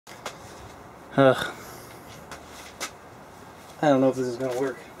I don't know if this is going to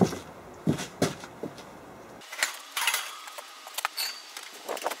work.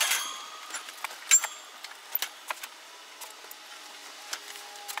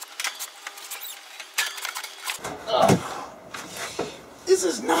 This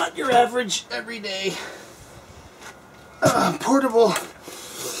is not your average everyday portable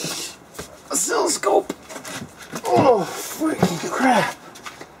oscilloscope. Oh, freaking crap.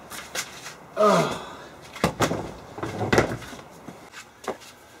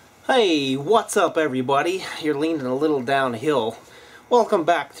 Hey, what's up everybody? You're leaning a little downhill. Welcome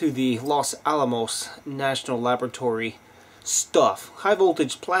back to the Los Alamos National Laboratory stuff. High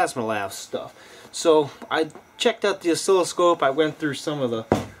voltage plasma lab stuff. So I checked out the oscilloscope. I went through some of the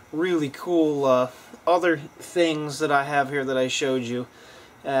really cool other things that I have here that I showed you.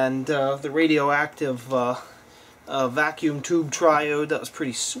 And the radioactive vacuum tube triode, that was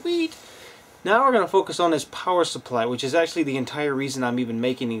pretty sweet. Now we're going to focus on this power supply, which is actually the entire reason I'm even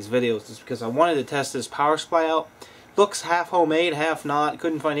making these videos, is because I wanted to test this power supply out. Looks half homemade, half not.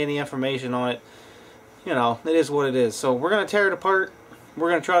 Couldn't find any information on it. You know, it is what it is. So we're going to tear it apart. We're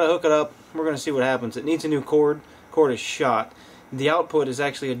going to try to hook it up. We're going to see what happens. It needs a new cord. Cord is shot. The output is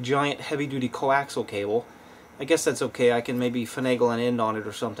actually a giant heavy-duty coaxial cable. I guess that's okay. I can maybe finagle an end on it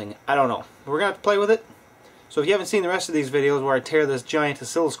or something. I don't know. We're going to have to play with it. So if you haven't seen the rest of these videos where I tear this giant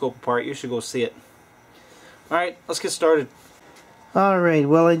oscilloscope apart, you should go see it. Alright, let's get started. Alright,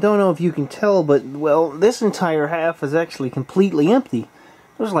 well, I don't know if you can tell, but, well, this entire half is actually completely empty.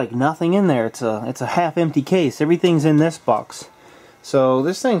 There's like nothing in there. It's a half-empty case. Everything's in this box. So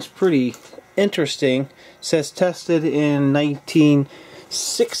this thing's pretty interesting. It says tested in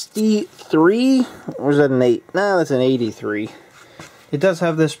 1963. Or is that an 8? No, that's an 83. It does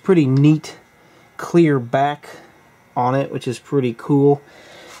have this pretty neat clear back on it, which is pretty cool.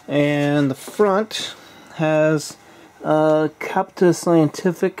 And the front has Puchta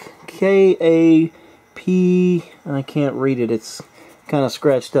Scientific K-A-P, and I can't read it. It's kind of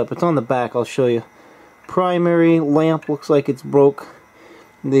scratched up. It's on the back. I'll show you. Primary lamp looks like it's broke.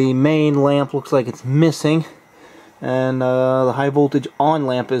 The main lamp looks like it's missing. And the high voltage on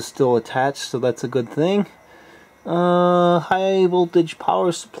lamp is still attached, so that's a good thing. High voltage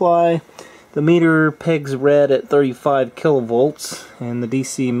power supply. The meter pegs red at 35 kilovolts, and the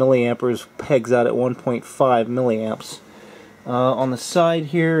DC milliamperes pegs out at 1.5 milliamps. On the side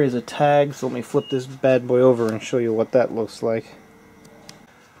here is a tag, so let me flip this bad boy over and show you what that looks like.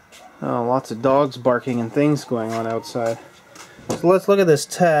 Oh, lots of dogs barking and things going on outside. So let's look at this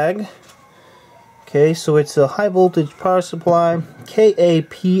tag. Okay, so it's a high voltage power supply,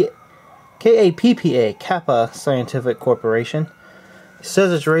 KAPPA, Kappa Scientific Corporation. It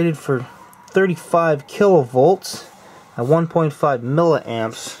says it's rated for 35 kilovolts at 1.5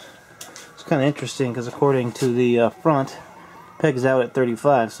 milliamps. It's kind of interesting because according to the front, pegs out at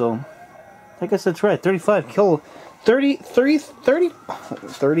 35. So I guess that's right.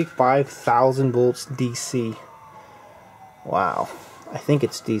 35,000 volts DC. Wow, I think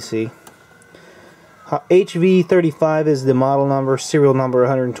it's DC. HV35 is the model number, serial number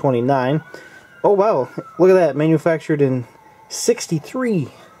 129. Oh wow, look at that, manufactured in 63.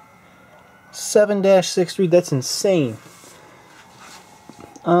 7-63, that's insane.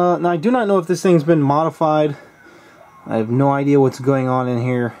 Now I do not know if this thing's been modified. I have no idea what's going on in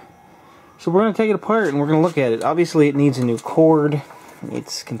here. So we're going to take it apart and we're going to look at it. Obviously it needs a new cord.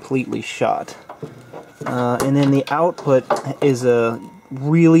 It's completely shot. And then the output is a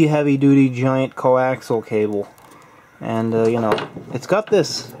really heavy duty giant coaxial cable. And you know, it's got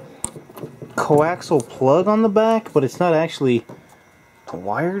this coaxial plug on the back, but it's not actually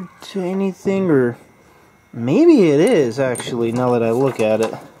wired to anything, or maybe it is actually, now that I look at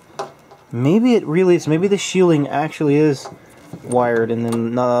it. Maybe it really is. Maybe the shielding actually is wired and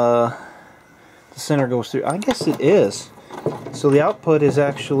then the center goes through. I guess it is. So the output is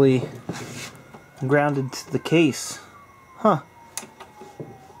actually grounded to the case. Huh.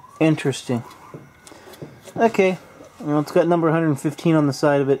 Interesting. Okay. Well, it's got number 115 on the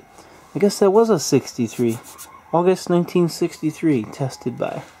side of it. I guess that was a 63. August 1963, tested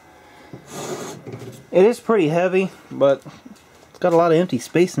by. It is pretty heavy, but it's got a lot of empty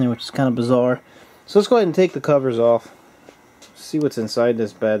space in there, which is kind of bizarre. So let's go ahead and take the covers off. See what's inside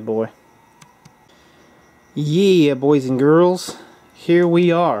this bad boy. Yeah, boys and girls, here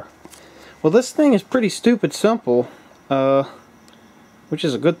we are. Well, this thing is pretty stupid simple, which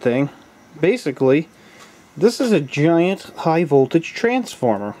is a good thing. Basically, this is a giant high voltage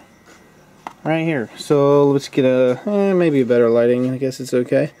transformer. Right here. So let's get maybe a better lighting. I guess it's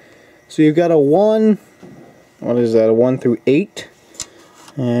okay. So you've got a 1, what is that, a 1 through 8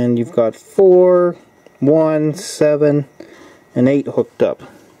 And you've got 4, 1, 7, and 8 hooked up.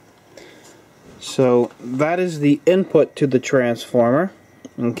 So that is the input to the transformer,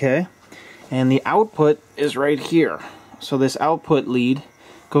 okay? And the output is right here. So this output lead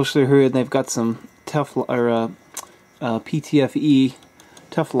goes through here, and they've got some Teflon or PTFE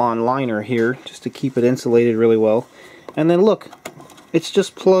Teflon liner here just to keep it insulated really well. And then look, it's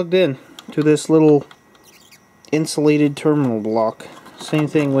just plugged in to this little insulated terminal block. Same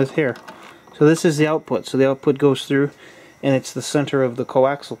thing with here. So this is the output. So the output goes through, and it's the center of the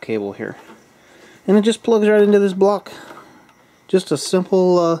coaxial cable here. And it just plugs right into this block. Just a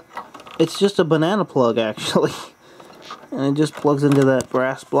simple, it's just a banana plug actually. And it just plugs into that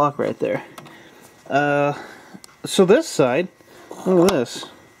brass block right there. So this side, look at this.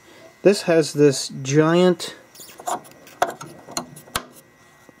 This has this giant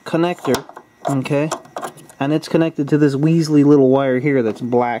connector, okay? And it's connected to this weaselly little wire here that's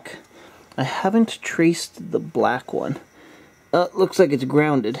black. I haven't traced the black one. Looks like it's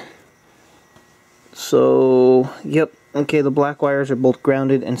grounded. So, yep, okay, the black wires are both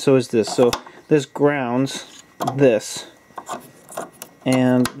grounded, and so is this. So this grounds this.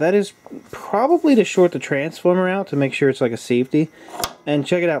 And that is probably to short the transformer out to make sure it's like a safety. And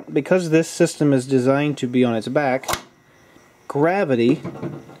check it out, because this system is designed to be on its back, gravity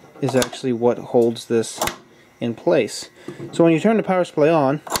is actually what holds this in place. So when you turn the power supply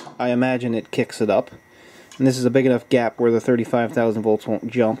on, I imagine it kicks it up. And this is a big enough gap where the 35,000 volts won't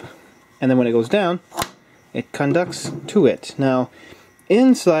jump. And then when it goes down, it conducts to it. Now,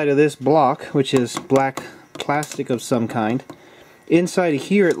 inside of this block, which is black plastic of some kind, inside of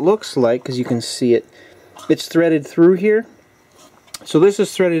here it looks like, because you can see it, it's threaded through here. So this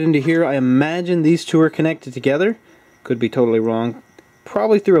is threaded into here. I imagine these two are connected together. Could be totally wrong.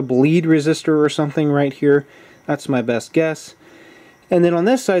 Probably through a bleed resistor or something right here. That's my best guess. And then on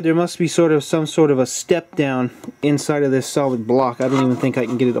this side there must be some sort of a step down inside of this solid block. I don't even think I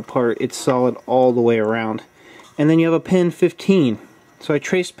can get it apart. It's solid all the way around. And then you have a pin 15. So I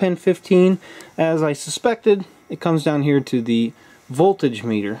traced pin 15 as I suspected. It comes down here to the voltage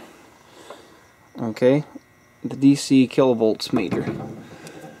meter. Okay, the DC kilovolts meter.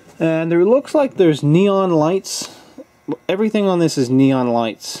 And there looks like there's neon lights. Everything on this is neon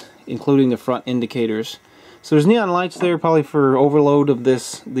lights, including the front indicators. So there's neon lights there, probably for overload of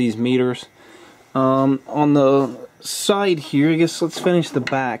these meters. On the side here, I guess let's finish the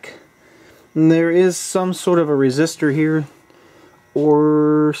back. And there is some sort of a resistor here,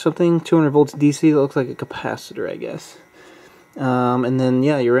 or something, 200 volts DC. That looks like a capacitor, I guess. And then,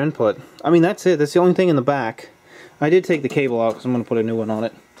 yeah, your input. I mean, that's it. That's the only thing in the back. I did take the cable out because I'm going to put a new one on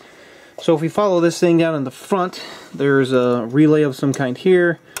it. So if we follow this thing down in the front, there's a relay of some kind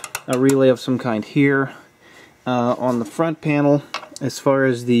here, a relay of some kind here. On the front panel, as far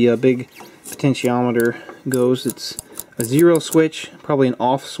as the big potentiometer goes, it's a 0 switch, probably an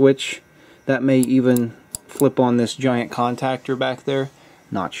off switch. That may even flip on this giant contactor back there.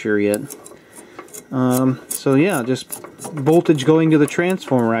 Not sure yet. So yeah, just voltage going to the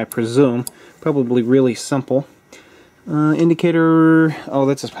transformer, I presume. Probably really simple. Indicator, oh,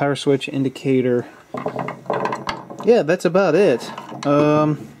 that's a power switch indicator. Yeah, that's about it.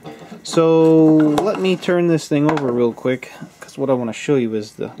 So let me turn this thing over real quick, because what I want to show you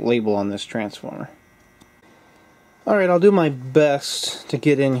is the label on this transformer. Alright, I'll do my best to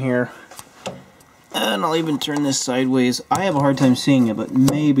get in here. And I'll even turn this sideways. I have a hard time seeing it, but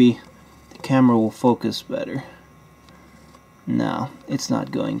maybe the camera will focus better. No, it's not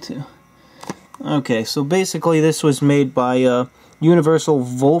going to. Okay, so basically this was made by Universal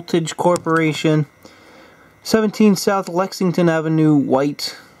Voltage Corporation, 17 South Lexington Avenue,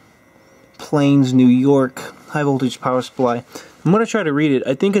 White Plains, New York. High voltage power supply. I'm going to try to read it.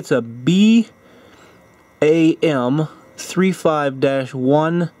 I think it's a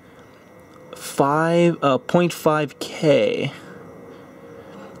BAM35-1.5K.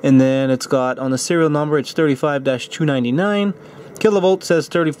 And then it's got, on the serial number, it's 35-299. Kilovolt says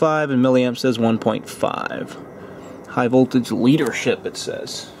 35 and milliamp says 1.5. High voltage leadership, it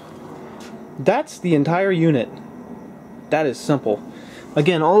says. That's the entire unit. That is simple.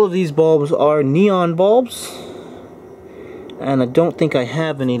 Again, all of these bulbs are neon bulbs, and I don't think I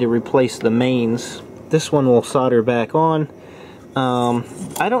have any to replace the mains. This one will solder back on.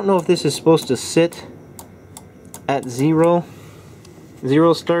 I don't know if this is supposed to sit at zero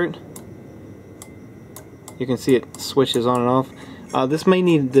start. You can see it switches on and off. This may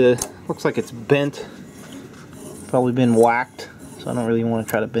need the, looks like it's bent, probably been whacked, so I don't really want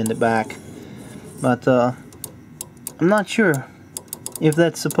to try to bend it back. But I'm not sure if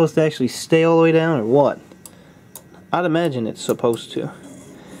that's supposed to actually stay all the way down or what. I'd imagine it's supposed to.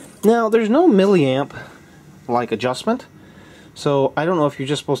 Now, there's no milliamp like adjustment, so I don't know if you're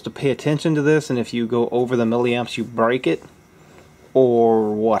just supposed to pay attention to this, and if you go over the milliamps you break it,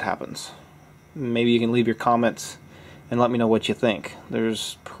 or what happens. Maybe you can leave your comments and let me know what you think.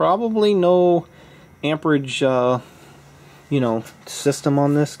 There's probably no amperage you know, system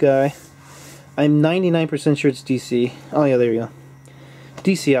on this guy. I'm 99% sure it's DC. Oh yeah, there you go.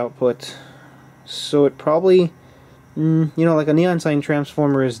 DC output. So it probably, you know, like a neon sign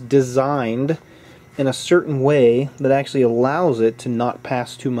transformer is designed in a certain way that actually allows it to not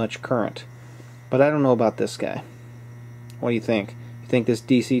pass too much current. But I don't know about this guy. What do you think? You think this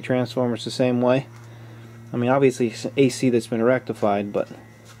DC transformer is the same way? I mean, obviously it's AC that's been rectified, but...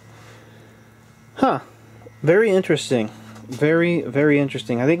 Huh. Very interesting. Very, very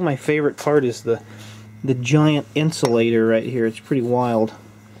interesting. I think my favorite part is the giant insulator right here. It's pretty wild.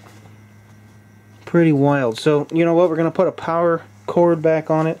 Pretty wild. So, you know what? We're going to put a power cord back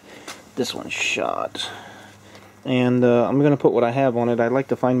on it. This one's shot. And I'm going to put what I have on it. I'd like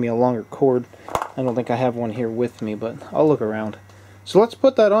to find me a longer cord. I don't think I have one here with me, but I'll look around. So let's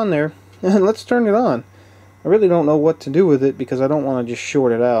put that on there, and let's turn it on. I really don't know what to do with it because I don't want to just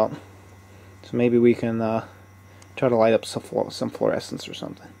short it out. So maybe we can try to light up some fluorescence or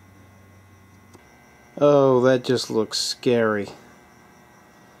something. Oh, that just looks scary.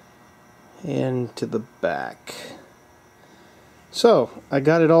 Into the back. So, I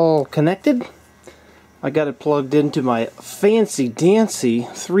got it all connected. I got it plugged into my fancy-dancy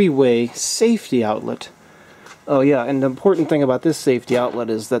three-way safety outlet. Oh yeah, and the important thing about this safety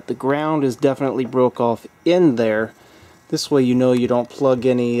outlet is that the ground is definitely broke off in there. This way you know you don't plug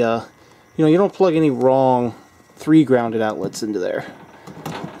any, you don't plug any wrong 3-grounded outlets into there.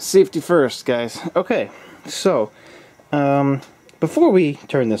 Safety first, guys. Okay, so before we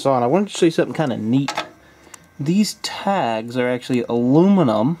turn this on, I wanted to show you something kind of neat. These tags are actually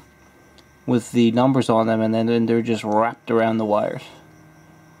aluminum with the numbers on them, and then they're just wrapped around the wires.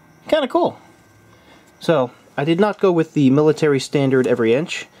 Kind of cool. So, I did not go with the military standard every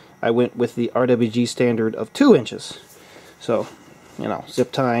inch. I went with the RWG standard of 2 inches. So, you know,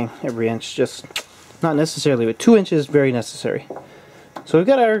 zip tying every inch, just not necessarily, but 2 inches, very necessary. So we've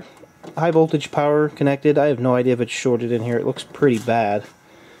got our high voltage power connected. I have no idea if it's shorted in here. It looks pretty bad.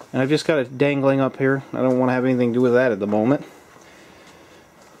 And I've just got it dangling up here. I don't want to have anything to do with that at the moment.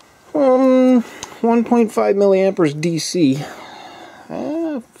 1.5 milliamperes DC.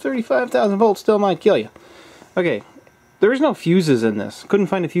 35,000 volts still might kill you. Okay, there is no fuses in this. Couldn't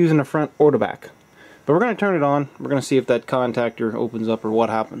find a fuse in the front or the back. But we're going to turn it on. We're going to see if that contactor opens up or what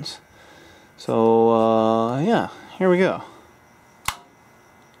happens. So, yeah, here we go.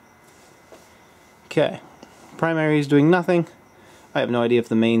 Okay, primary is doing nothing. I have no idea if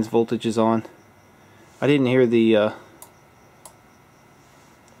the mains voltage is on. I didn't hear the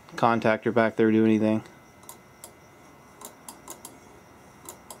contactor back there do anything.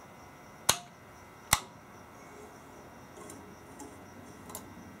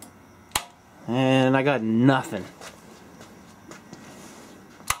 And I got nothing.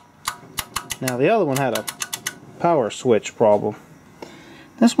 Now the other one had a power switch problem.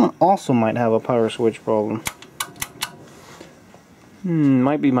 This one also might have a power switch problem.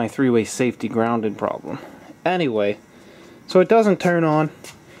 Might be my 3-way safety grounded problem. Anyway, so it doesn't turn on,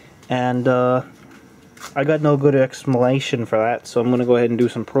 and I got no good explanation for that, so I'm going to go ahead and do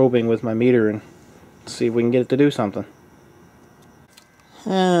some probing with my meter and see if we can get it to do something.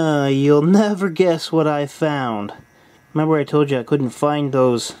 You'll never guess what I found. Remember I told you I couldn't find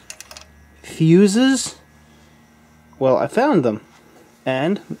those fuses? Well, I found them.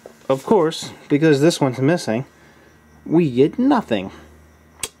 And, of course, because this one's missing, we get nothing.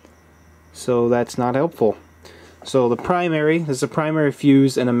 So that's not helpful. So the primary, there's a primary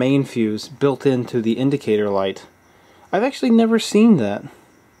fuse and a main fuse built into the indicator light. I've actually never seen that.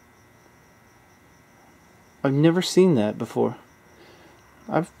 I've never seen that before.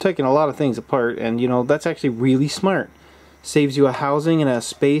 I've taken a lot of things apart, and you know, that's actually really smart. Saves you a housing and a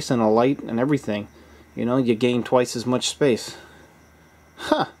space and a light and everything. You know, you gain twice as much space.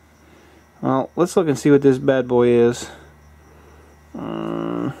 Huh. Well, let's look and see what this bad boy is.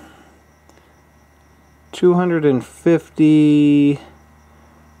 250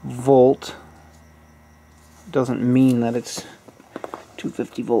 volt. Doesn't mean that it's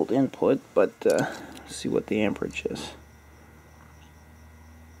 250 volt input, but let's see what the amperage is.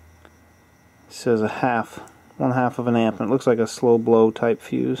 It says 1/2 of an amp, and it looks like a slow blow type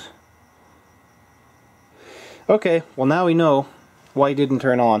fuse. Okay, well now we know why it didn't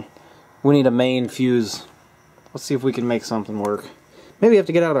turn on. We need a main fuse. Let's see if we can make something work. Maybe we have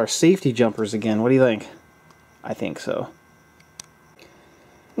to get out our safety jumpers again. What do you think? I think so.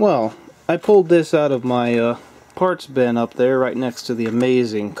 Well, I pulled this out of my parts bin up there right next to the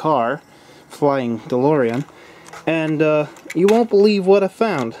amazing car, flying DeLorean, and you won't believe what I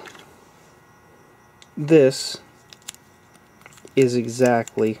found. This is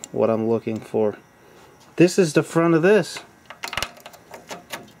exactly what I'm looking for. This is the front of this.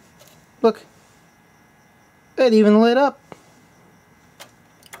 Look, it even lit up.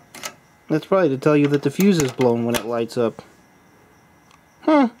 That's probably to tell you that the fuse is blown when it lights up.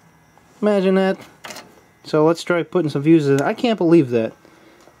 Huh, imagine that. So let's try putting some fuses in. I can't believe that.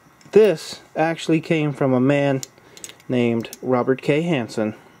 This actually came from a man named Robert K.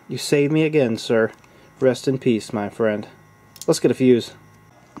 Hansen. You saved me again, sir. Rest in peace, my friend. Let's get a fuse.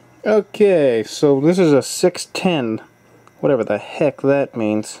 Okay, so this is a 610, whatever the heck that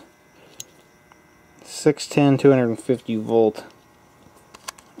means. 610, 250 volt.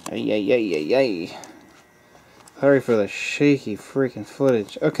 Ay, ay, ay, ay, ay. Sorry for the shaky freaking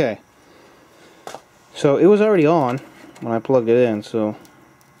footage. Okay. So it was already on when I plugged it in, so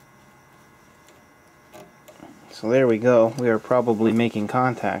there we go. We are probably making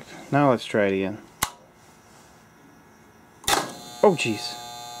contact. Now let's try it again. Oh jeez.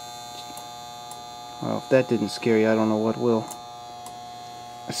 Well, if that didn't scare you, I don't know what will.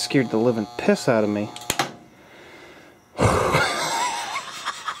 It scared the living piss out of me.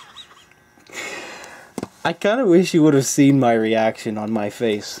 I kind of wish you would have seen my reaction on my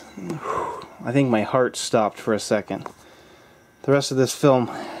face. I think my heart stopped for a second. The rest of this film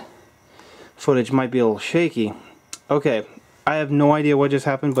footage might be a little shaky. Okay, I have no idea what just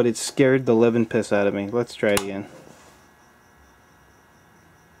happened, but it scared the living piss out of me. Let's try it again.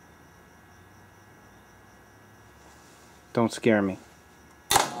 Don't scare me.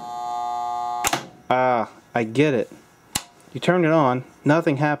 Ah, I get it. You turn it on,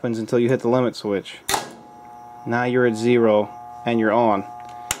 nothing happens until you hit the limit switch. Now you're at 0 and you're on.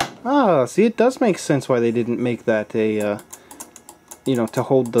 Ah, see, it does make sense why they didn't make that a, you know, to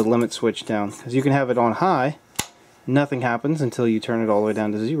hold the limit switch down. Because you can have it on high, nothing happens until you turn it all the way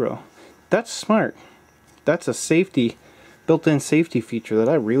down to 0. That's smart. That's a safety, built-in safety feature that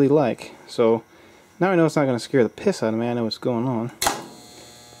I really like. So, now I know it's not going to scare the piss out of me. I know what's going on.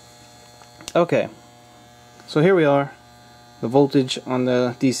 Okay, so here we are. The voltage on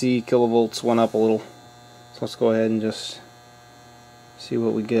the DC kilovolts went up a little. So let's go ahead and just see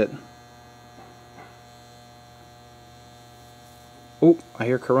what we get. Oh, I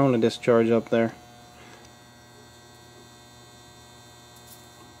hear corona discharge up there.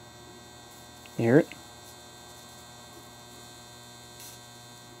 You hear it?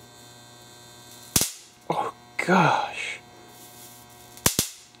 Oh gosh.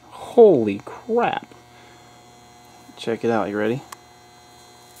 Holy crap. Check it out, you ready?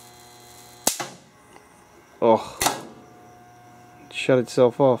 Oh. Shut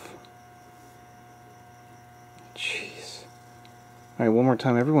itself off. Jeez. Alright, one more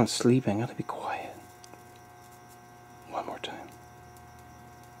time. Everyone's sleeping. Gotta be quiet. One more time.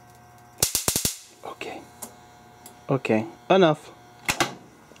 Okay. Okay. Enough.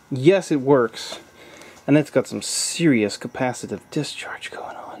 Yes, it works. And it's got some serious capacitive discharge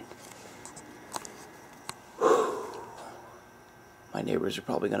going on. My neighbors are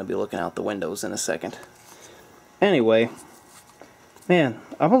probably going to be looking out the windows in a second. Anyway, man,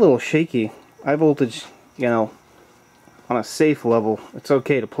 I'm a little shaky. High voltage, you know, on a safe level, it's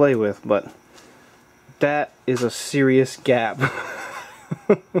okay to play with, but that is a serious gap.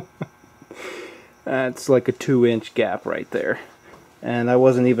 That's like a 2-inch gap right there. And I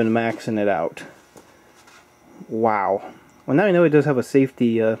wasn't even maxing it out. Wow. Well, now I know it does have a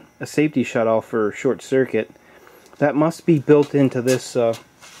safety shutoff for short circuit. That must be built into this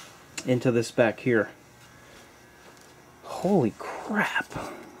back here. Holy crap.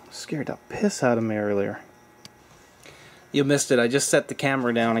 Scared the piss out of me earlier. You missed it. I just set the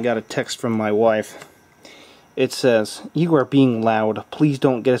camera down. I got a text from my wife. It says, "You are being loud. Please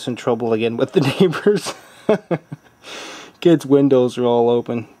don't get us in trouble again with the neighbors." Kids' windows are all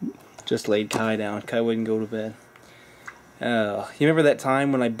open. Just laid Kai down. Kai wouldn't go to bed. You remember that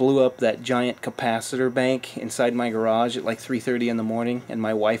time when I blew up that giant capacitor bank inside my garage at like 3:30 in the morning, and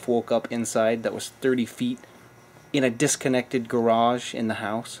my wife woke up inside that was 30 feet in a disconnected garage in the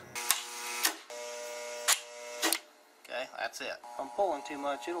house? Okay, that's it. If I'm pulling too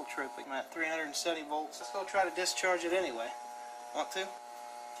much, it'll trip. I'm at 370 volts. Let's go try to discharge it anyway. Want to?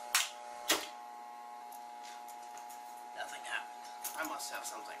 Nothing happened. I must have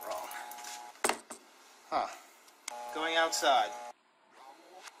something wrong. Huh. Going outside.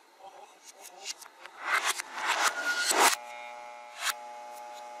 Oh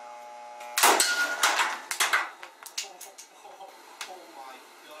my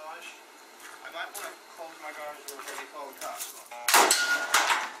gonna close my garage door before they call the cops.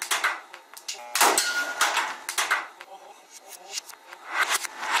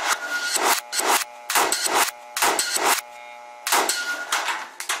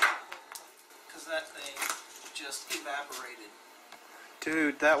 Because that thing just evaporated.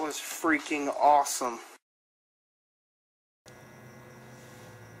 Dude, that was freaking awesome.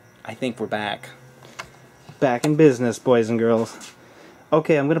 I think we're back. Back in business, boys and girls.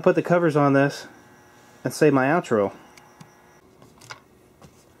 Okay, I'm going to put the covers on this and say my outro.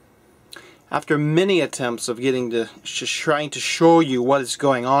 After many attempts of trying to show you what is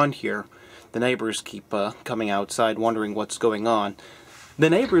going on here, the neighbors keep coming outside wondering what's going on. The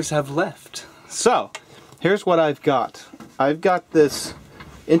neighbors have left. So, here's what I've got. I've got this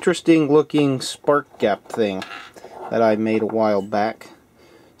interesting looking spark gap thing that I made a while back.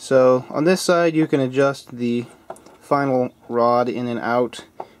 So, on this side you can adjust the final rod in and out,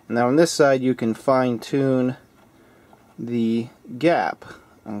 and then on this side you can fine tune the gap.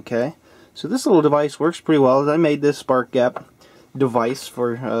 Okay, so this little device works pretty well. I made this spark gap device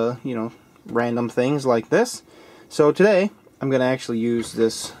for you know, random things like this. So today I'm going to actually use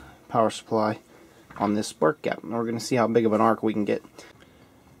this power supply on this spark gap, and we're going to see how big of an arc we can get.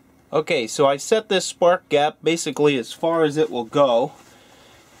 Okay, so I set this spark gap basically as far as it will go.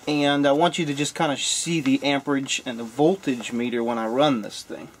 And I want you to just kind of see the amperage and the voltage meter when I run this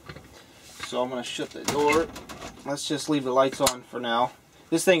thing. So I'm going to shut the door. Let's just leave the lights on for now.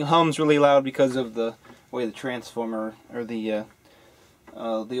 This thing hums really loud because of the way the transformer, or the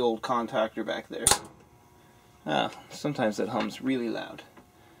old contactor back there. Sometimes it hums really loud.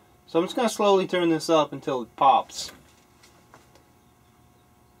 So I'm just going to slowly turn this up until it pops.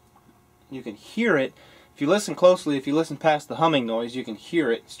 You can hear it. If you listen closely, if you listen past the humming noise, you can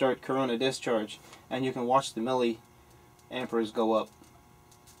hear it start corona discharge, and you can watch the milliamperes go up.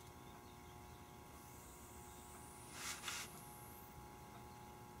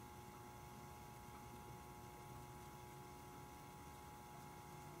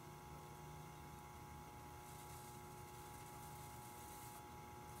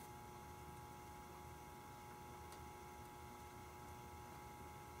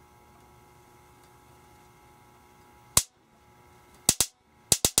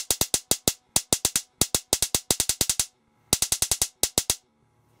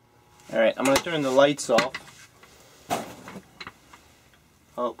 Alright, I'm going to turn the lights off.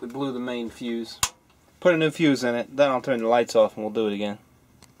 Oh, we blew the main fuse. Put a new fuse in it, then I'll turn the lights off and we'll do it again.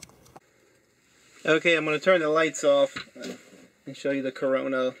 Okay, I'm going to turn the lights off and show you the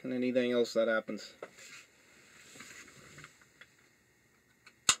corona and anything else that happens.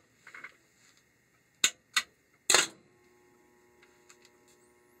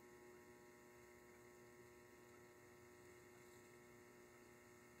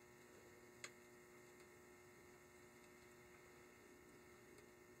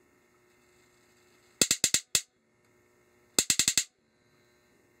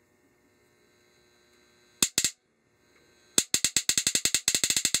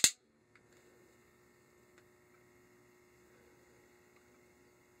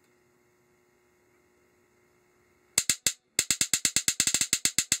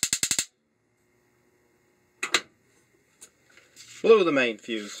 Blew the main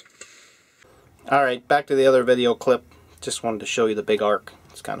fuse. Alright, back to the other video clip. Just wanted to show you the big arc.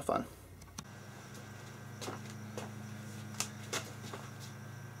 It's kind of fun.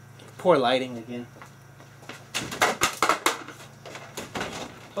 Poor lighting again.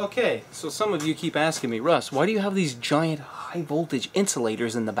 Okay, so some of you keep asking me, Russ, why do you have these giant high voltage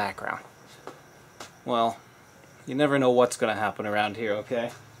insulators in the background? Well, you never know what's going to happen around here, okay?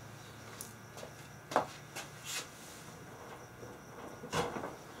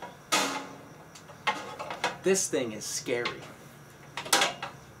 This thing is scary.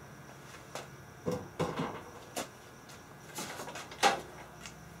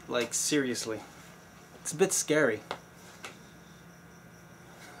 Like, seriously. It's a bit scary.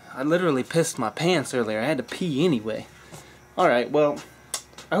 I literally pissed my pants earlier. I had to pee anyway. Alright, well,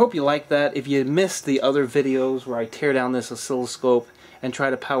 I hope you like that. If you missed the other videos where I tear down this oscilloscope and try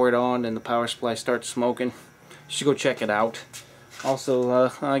to power it on and the power supply starts smoking, you should go check it out.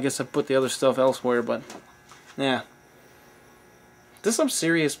 Also, I guess I put the other stuff elsewhere, but yeah. This is some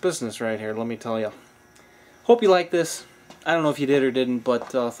serious business right here, let me tell you. Hope you like this. I don't know if you did or didn't, but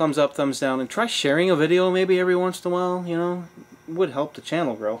thumbs up, thumbs down, and try sharing a video maybe every once in a while, you know. It would help the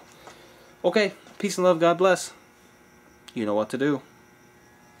channel grow. Okay, peace and love, God bless. You know what to do.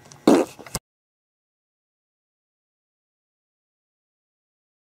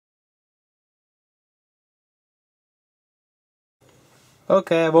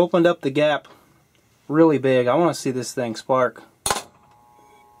 Okay, I've opened up the gap really big. I want to see this thing spark.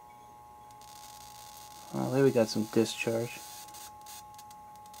 Oh, there we got some discharge.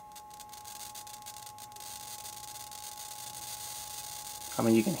 I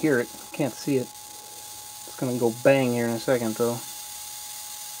mean, you can hear it. Can't see it. It's going to go bang here in a second, though.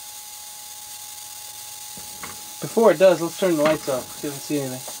 Before it does, let's turn the lights off. See if we can see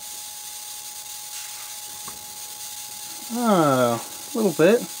anything. Oh, a little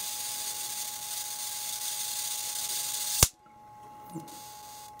bit.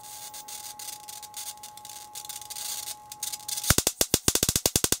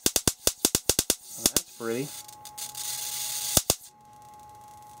 Oh, that's pretty.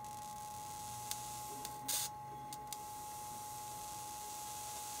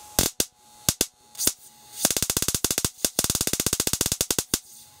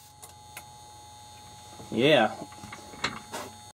 Yeah,